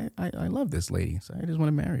 well, I love this lady, so I just want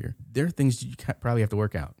to marry her. There are things you probably have to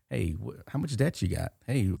work out. Hey, how much debt you got?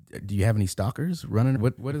 Hey, do you have any stalkers running?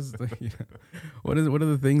 What is the, what are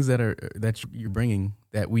the things that you're bringing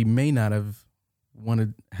that we may not have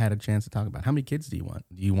had a chance to talk about? How many kids do you want?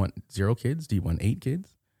 Do you want 0 kids? Do you want 8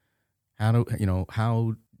 kids? How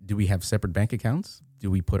do we have separate bank accounts? Do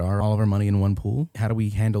we put all of our money in one pool? How do we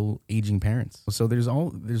handle aging parents? So there's all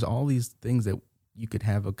these things that you could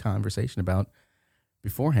have a conversation about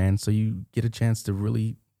beforehand, so you get a chance to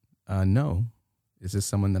really know, is this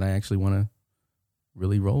someone that I actually want to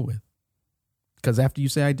really roll with? Because after you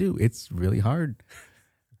say I do, it's really hard.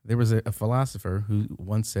 There was a philosopher who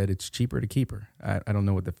once said it's cheaper to keep her. I don't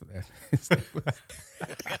know what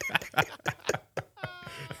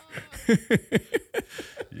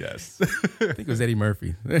Yes. I think it was Eddie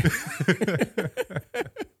Murphy.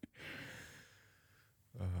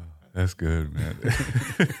 That's good, man.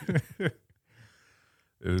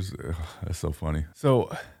 That's so funny. So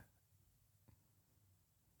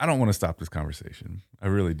I don't want to stop this conversation. I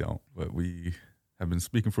really don't. But we have been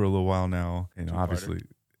speaking for a little while now, and obviously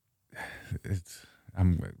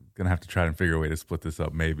I'm gonna have to try and figure a way to split this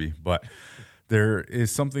up, maybe. But there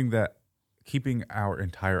is something that, keeping our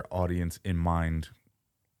entire audience in mind,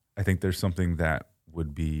 I think there's something that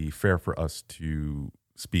would be fair for us to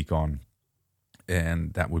speak on,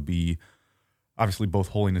 and that would be obviously both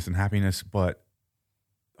holiness and happiness. But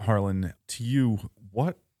Harlan, to you,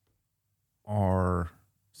 what are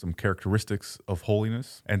some characteristics of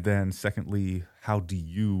holiness? And then secondly, how do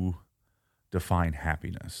you define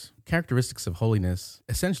happiness? Characteristics of holiness,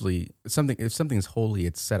 essentially, if something is holy,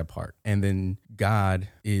 it's set apart. And then God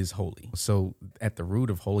is holy. So at the root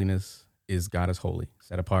of holiness is God is holy,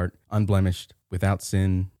 set apart, unblemished, without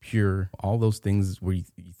sin, pure, all those things where you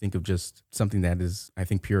think of just something that is, I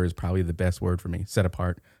think pure is probably the best word for me, set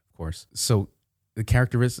apart, of course. So the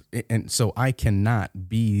characteristics, and so I cannot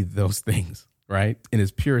be those things, right? In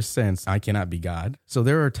its purest sense, I cannot be God. So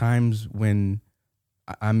there are times when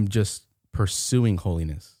I'm just pursuing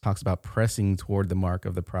holiness. It talks about pressing toward the mark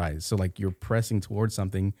of the prize. So like you're pressing towards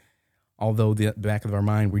something, although the back of our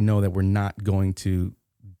mind, we know that we're not going to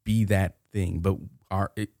be that thing, but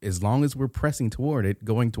as long as we're pressing toward it,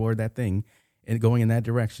 going toward that thing, and going in that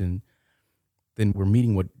direction, then we're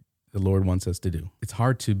meeting what the Lord wants us to do. It's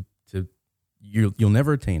hard to you'll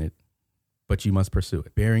never attain it, but you must pursue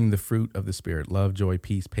it. Bearing the fruit of the Spirit, love, joy,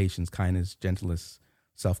 peace, patience, kindness, gentleness,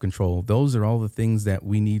 self-control. Those are all the things that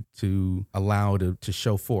we need to allow to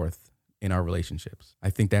show forth in our relationships.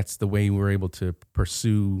 I think that's the way we're able to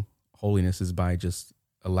pursue holiness, is by just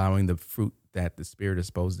allowing the fruit that the Spirit is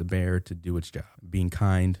supposed to bear to do its job. Being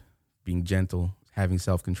kind, being gentle, having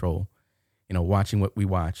self-control, watching what we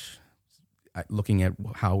watch, looking at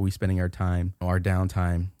how we're spending our time, our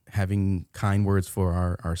downtime, having kind words for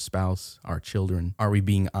our spouse, our children. Are we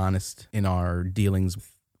being honest in our dealings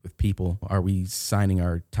with people? Are we signing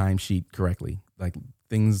our timesheet correctly? Like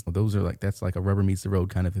things, those are that's like a rubber meets the road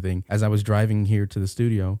kind of a thing. As I was driving here to the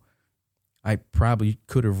studio, I probably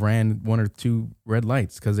could have ran 1 or 2 red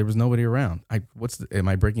lights because there was nobody around. Am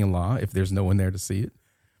I breaking a law if there's no one there to see it?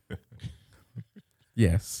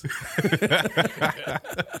 Yes.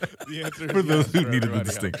 The answer For is those yes who for needed the everybody out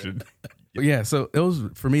distinction. Yeah, so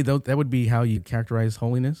for me, that would be how you characterize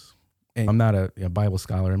holiness. And I'm not a Bible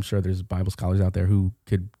scholar. I'm sure there's Bible scholars out there who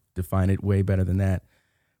could define it way better than that.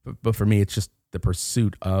 But for me, it's just the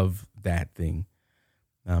pursuit of that thing.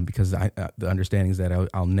 Because the understanding is that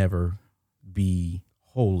I'll never be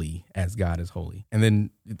holy as God is holy. And then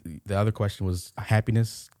the other question was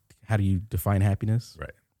happiness. How do you define happiness?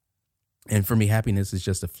 Right. And for me, happiness is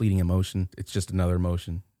just a fleeting emotion. It's just another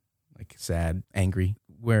emotion, like sad, angry,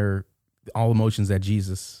 where all emotions that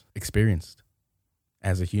Jesus experienced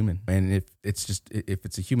as a human. And if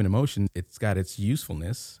it's a human emotion, it's got its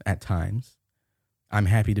usefulness at times. I'm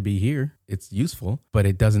happy to be here. It's useful, but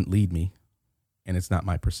it doesn't lead me, and it's not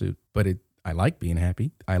my pursuit. But I like being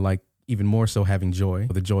happy. I like even more so having joy.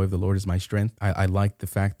 The joy of the Lord is my strength. I like the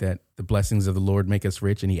fact that the blessings of the Lord make us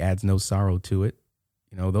rich, and he adds no sorrow to it.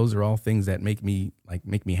 Those are all things that make me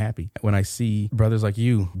happy. When I see brothers like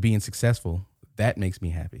you being successful, that makes me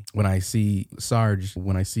happy. When I see Sarge,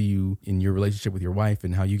 when I see you in your relationship with your wife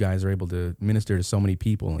and how you guys are able to minister to so many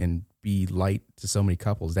people and be light to so many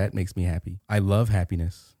couples, that makes me happy. I love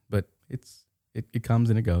happiness, but it comes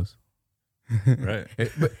and it goes. Right.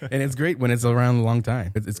 And it's great when it's around a long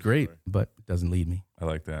time. It's great, but it doesn't lead me. I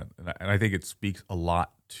like that. And I think it speaks a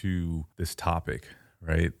lot to this topic,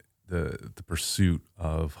 right? The pursuit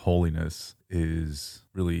of holiness is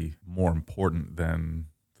really more important than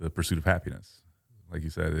the pursuit of happiness. Like you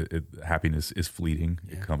said, happiness is fleeting.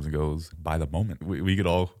 Yeah. It comes and goes by the moment. We could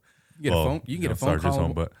all you can get a phone call.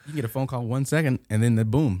 You can get a phone call 1 second, and then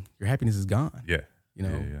boom, your happiness is gone. Yeah.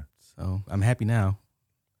 Yeah. So I'm happy now,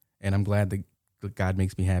 and I'm glad that God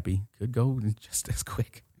makes me happy. Could go just as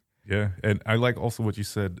quick. Yeah. And I like also what you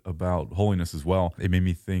said about holiness as well. It made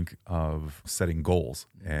me think of setting goals.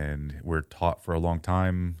 And we're taught for a long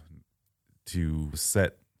time to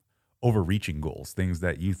set overreaching goals, things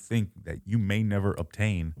that you think that you may never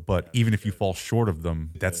obtain, but even if you fall short of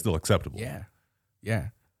them, that's still acceptable. Yeah. Yeah.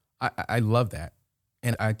 I love that.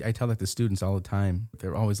 And I tell that to students all the time.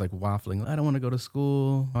 They're always like waffling. I don't want to go to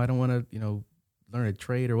school. I don't want to, learn a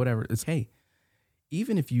trade or whatever. It's, hey,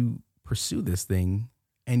 even if you pursue this thing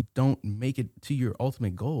and don't make it to your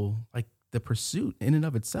ultimate goal, like the pursuit in and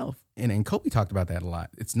of itself. And Kobe talked about that a lot.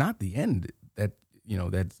 It's not the end that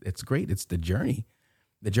it's great. It's the journey.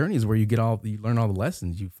 The journey is where you learn all the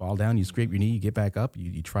lessons. You fall down, you scrape your knee, you get back up,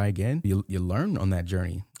 you try again. You learn on that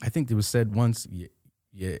journey. I think it was said once,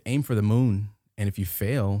 you aim for the moon, and if you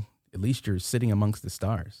fail, at least you're sitting amongst the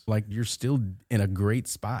stars. Like you're still in a great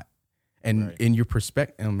spot. And Right. in your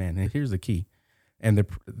perspective, oh man, and here's the key. And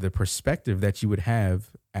the perspective that you would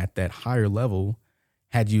have at that higher level,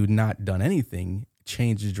 had you not done anything,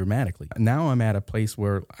 changes dramatically. Now I'm at a place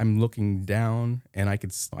where I'm looking down and I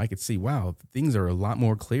could see, wow, things are a lot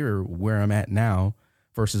more clearer where I'm at now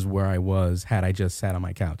versus where I was had I just sat on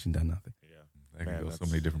my couch and done nothing. I can Man, go so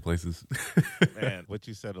that's- many different places. Man, what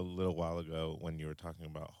you said a little while ago when you were talking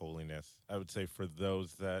about holiness, I would say for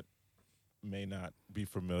those that may not be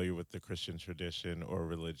familiar with the Christian tradition or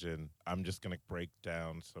religion, I'm just going to break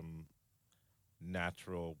down some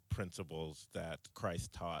natural principles that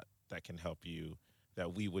Christ taught that can help you,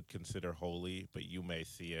 that we would consider holy, but you may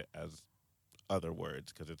see it as other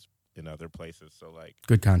words because it's in other places. So like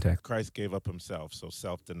Good context. Christ gave up himself, so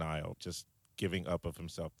self-denial, just giving up of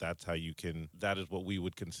himself. That is what we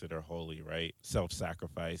would consider holy, right?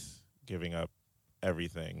 Self-sacrifice, giving up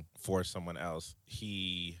everything for someone else.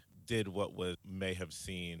 He did what may have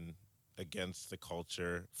seemed against the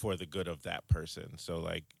culture for the good of that person. So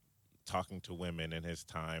like talking to women in his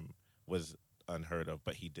time was unheard of,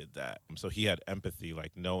 but he did that. So he had empathy,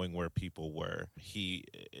 like knowing where people were.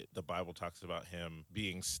 The Bible talks about him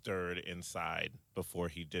being stirred inside before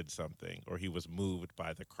he did something, or he was moved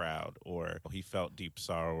by the crowd, or he felt deep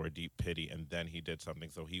sorrow or deep pity, and then he did something.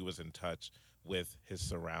 So he was in touch with his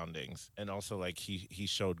surroundings. And also, like, he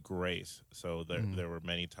showed grace. So there were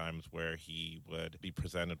many times where he would be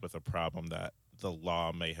presented with a problem that the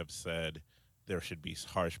law may have said there should be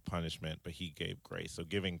harsh punishment, but he gave grace. So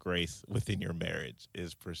giving grace within your marriage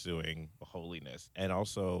is pursuing holiness. And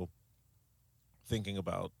also thinking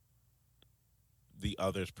about the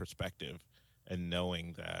other's perspective and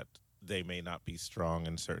knowing that they may not be strong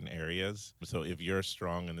in certain areas. So if you're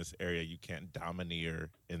strong in this area, you can't domineer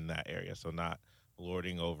in that area. So not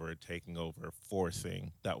lording over, taking over,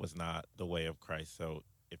 forcing. That was not the way of Christ. So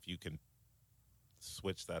if you can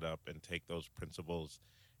switch that up and take those principles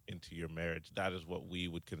into your marriage, that is what we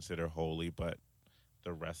would consider holy. But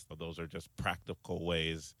the rest of those are just practical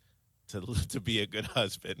ways to be a good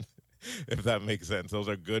husband, if that makes sense. Those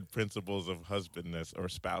are good principles of husbandness or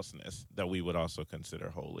spouseness that we would also consider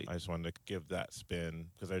holy. I just wanted to give that spin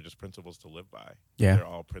because they're just principles to live by. Yeah. They're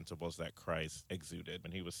all principles that Christ exuded.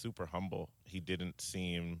 And he was super humble. He didn't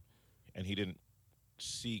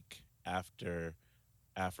seek after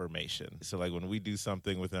affirmation. So like when we do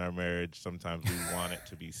something within our marriage, sometimes we want it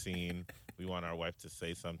to be seen. We want our wife to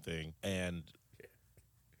say something, and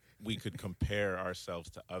we could compare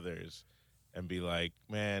ourselves to others and be like,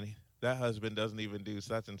 man, that husband doesn't even do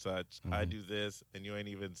such and such. Mm-hmm. I do this, and you ain't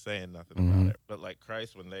even saying nothing about it. But like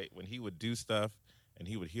Christ, when he would do stuff and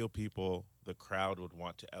he would heal people, the crowd would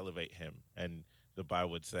want to elevate him. And the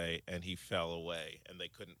Bible would say, and he fell away, and they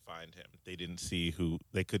couldn't find him. They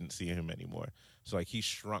couldn't see him anymore. So like he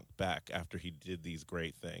shrunk back after he did these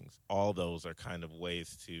great things. All those are kind of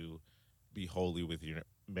ways to be holy with your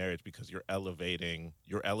marriage, because you're elevating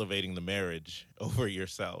the marriage over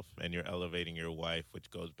yourself, and you're elevating your wife, which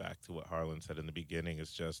goes back to what Harlan said in the beginning.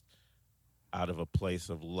 Is just out of a place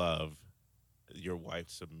of love, your wife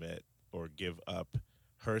submit or give up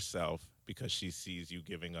herself because she sees you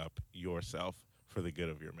giving up yourself for the good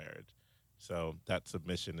of your marriage. So that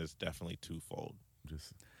submission is definitely twofold.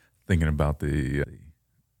 Just thinking about the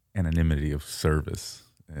anonymity of service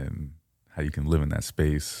and how you can live in that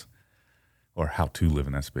space, or how to live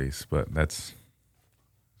in that space. But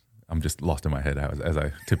I'm just lost in my head as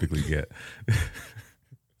I typically get.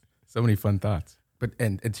 So many fun thoughts.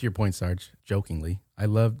 And to your point, Sarge, jokingly, I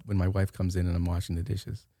love when my wife comes in and I'm washing the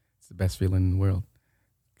dishes. It's the best feeling in the world.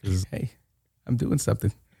 Because, hey, I'm doing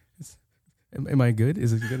something. Am I good?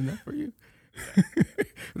 Is it good enough for you?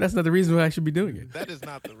 That's not the reason why I should be doing it. That is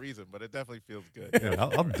not the reason, but it definitely feels good. Yeah,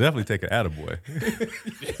 I'll definitely take an attaboy.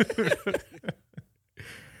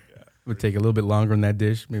 We'll take a little bit longer on that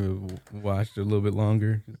dish. Maybe we'll wash it a little bit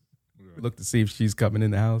longer. Look to see if she's coming in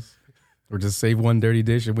the house. Or just save one dirty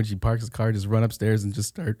dish, and when she parks the car, just run upstairs and just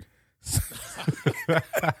start. I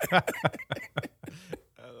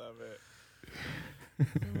love it.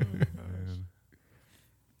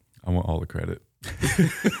 I want all the credit.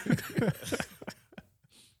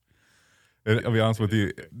 And I'll be honest with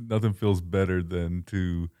you, nothing feels better than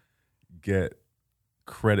to get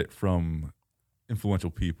credit from influential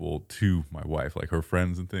people to my wife, like her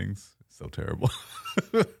friends and things. It's so terrible.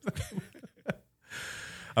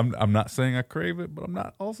 I'm not saying I crave it, but I'm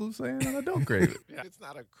not also saying that I don't crave it. Yeah, it's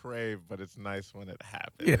not a crave, but it's nice when it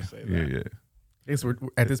happens. Yeah. To say that. Yeah. I guess we're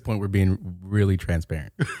at this point, we're being really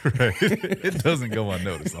transparent. Right. It doesn't go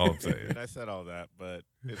unnoticed, all I'm saying. And I said all that, but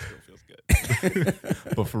it still feels good.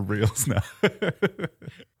 But for reals now. Oh,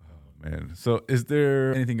 man. So is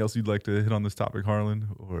there anything else you'd like to hit on this topic, Harlan?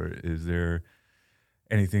 Or is there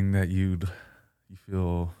anything that you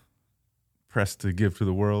feel pressed to give to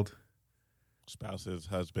the world? Spouses,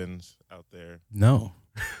 husbands out there. No.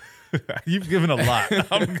 You've given a lot.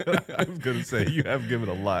 I'm going to say you have given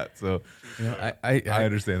a lot. So I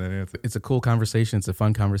understand that answer. It's a cool conversation. It's a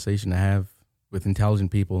fun conversation to have with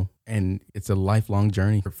intelligent people, and it's a lifelong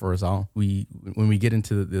journey for us all. When we get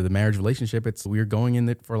into the marriage relationship, we're going in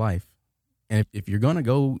it for life. And if you're going to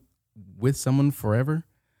go with someone forever,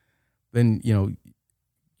 then you're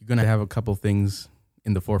going to have a couple things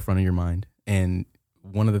in the forefront of your mind. And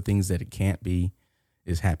one of the things that it can't be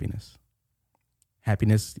is happiness.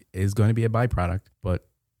 Happiness is going to be a byproduct, but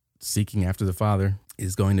seeking after the Father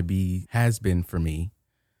has been for me,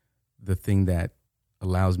 the thing that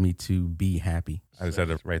allows me to be happy. I just had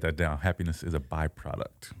to write that down. Happiness is a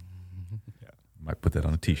byproduct. Yeah. Might put that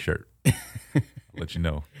on a t-shirt. I'll let you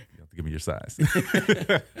know. You have to give me your size.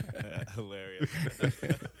 Hilarious.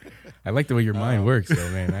 I like the way your mind works, though,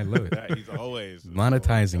 man. I love it. Yeah, he's always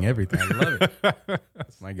Monetizing everything. I love it.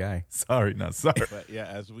 That's my guy. Sorry, not sorry. But yeah,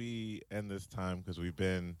 as we end this time, because we've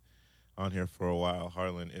been on here for a while,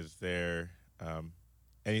 Harlan, is there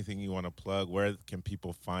anything you want to plug? Where can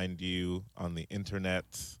people find you on the internet,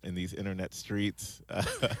 in these internet streets?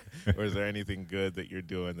 Or is there anything good that you're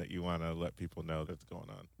doing that you want to let people know that's going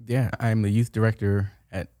on? Yeah, I'm the youth director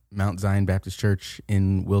at Mount Zion Baptist Church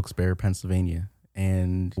in Wilkes-Barre, Pennsylvania.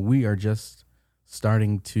 And we are just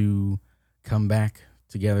starting to come back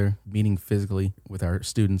together, meeting physically with our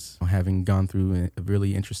students, having gone through a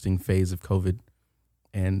really interesting phase of COVID.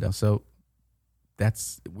 And so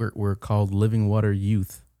we're called Living Water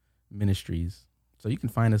Youth Ministries. So you can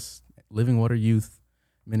find us at Living Water Youth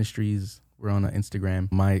Ministries. We're on Instagram.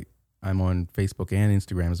 I'm on Facebook and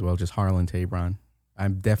Instagram as well, just Harlan Tabron.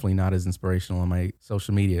 I'm definitely not as inspirational on my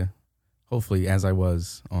social media, hopefully, as I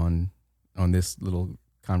was on this little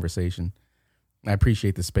conversation. I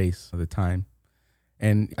appreciate the space, the time.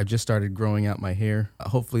 And I've just started growing out my hair.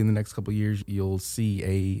 Hopefully in the next couple of years, you'll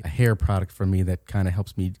see a hair product from me that kind of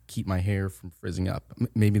helps me keep my hair from frizzing up.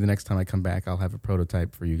 Maybe the next time I come back, I'll have a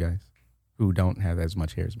prototype for you guys who don't have as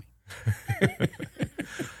much hair as me.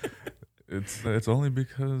 It's only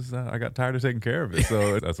because I got tired of taking care of it.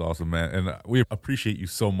 So that's awesome, man. And we appreciate you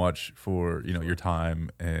so much for, your time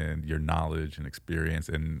and your knowledge and experience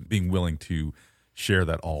and being willing to share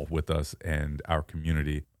that all with us and our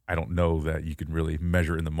community. I don't know that you can really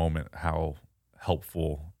measure in the moment how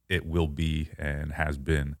helpful it will be and has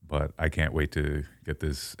been, but I can't wait to get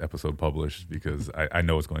this episode published because I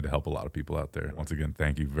know it's going to help a lot of people out there. Once again,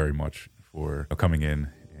 thank you very much for coming in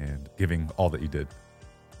and giving all that you did.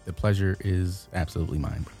 The pleasure is absolutely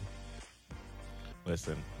mine.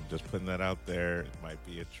 Listen, I'm just putting that out there. It might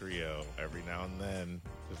be a trio. Every now and then,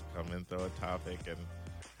 just come and throw a topic and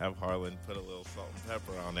have Harlan put a little salt and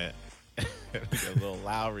pepper on it. Get a little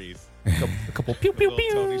Lowry's. A couple pew, pew,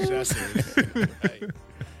 pew. Tony Chesters. Right.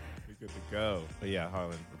 We're good to go. But yeah,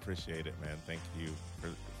 Harlan, appreciate it, man. Thank you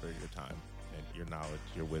for your time and your knowledge,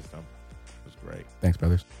 your wisdom. It was great. Thanks,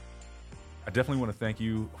 brothers. I definitely want to thank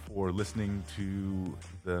you for listening to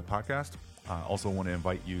the podcast. I also want to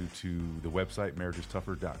invite you to the website,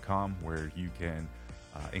 marriageistougher.com, where you can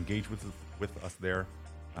engage with us there.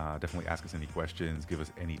 Definitely ask us any questions, give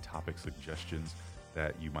us any topic suggestions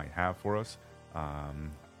that you might have for us.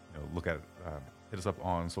 Hit us up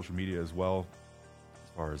on social media as well, as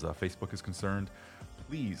far as Facebook is concerned.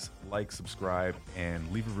 Please like, subscribe,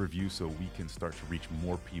 and leave a review so we can start to reach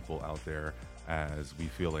more people out there, as we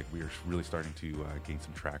feel like we are really starting to gain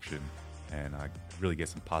some traction and really get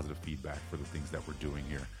some positive feedback for the things that we're doing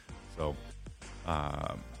here. So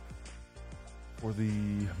for the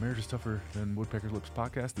Marriage is Tougher Than Woodpecker's Lips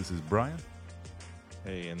podcast, this is Brian.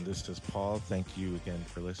 Hey, and this is Paul. Thank you again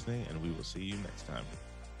for listening, and we will see you next time.